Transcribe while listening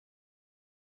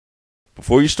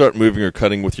Before you start moving or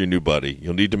cutting with your new Buddy,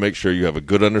 you'll need to make sure you have a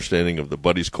good understanding of the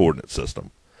Buddy's coordinate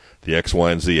system, the X,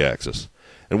 Y, and Z axis,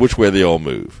 and which way they all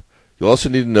move. You'll also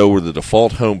need to know where the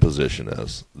default home position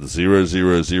is, the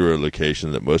 000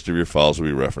 location that most of your files will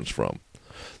be referenced from.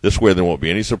 This way there won't be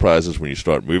any surprises when you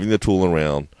start moving the tool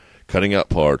around, cutting out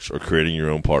parts, or creating your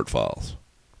own part files.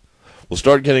 We'll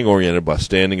start getting oriented by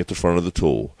standing at the front of the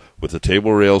tool, with the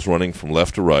table rails running from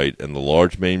left to right and the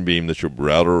large main beam that your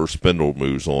router or spindle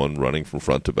moves on running from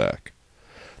front to back.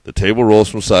 The table rolls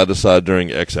from side to side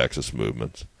during X-axis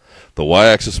movements. The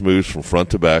Y-axis moves from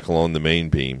front to back along the main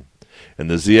beam, and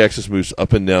the Z-axis moves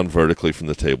up and down vertically from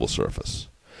the table surface.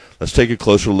 Let's take a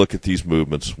closer look at these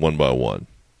movements one by one.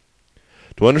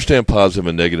 To understand positive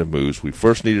and negative moves, we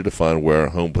first need to define where our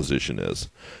home position is,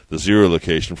 the 0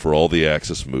 location for all the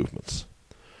axis movements.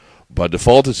 By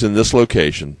default, it's in this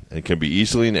location and can be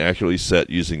easily and accurately set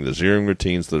using the zeroing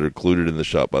routines that are included in the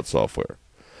ShopBot software.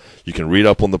 You can read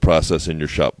up on the process in your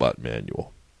ShopBot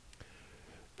manual.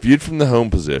 Viewed from the home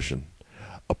position,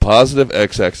 a positive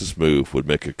X-axis move would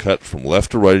make a cut from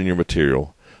left to right in your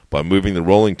material by moving the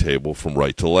rolling table from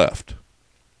right to left.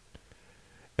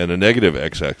 And a negative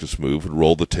X-axis move would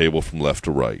roll the table from left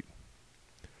to right.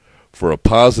 For a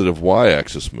positive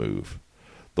Y-axis move,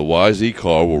 the YZ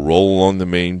car will roll along the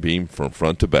main beam from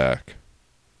front to back,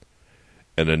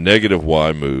 and a negative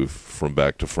Y move from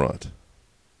back to front.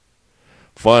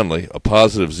 Finally, a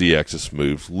positive Z-axis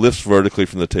move lifts vertically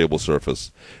from the table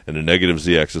surface, and a negative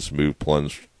Z-axis move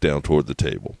plunges down toward the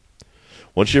table.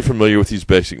 Once you're familiar with these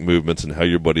basic movements and how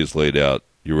your Buddy is laid out,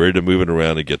 you're ready to move it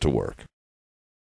around and get to work.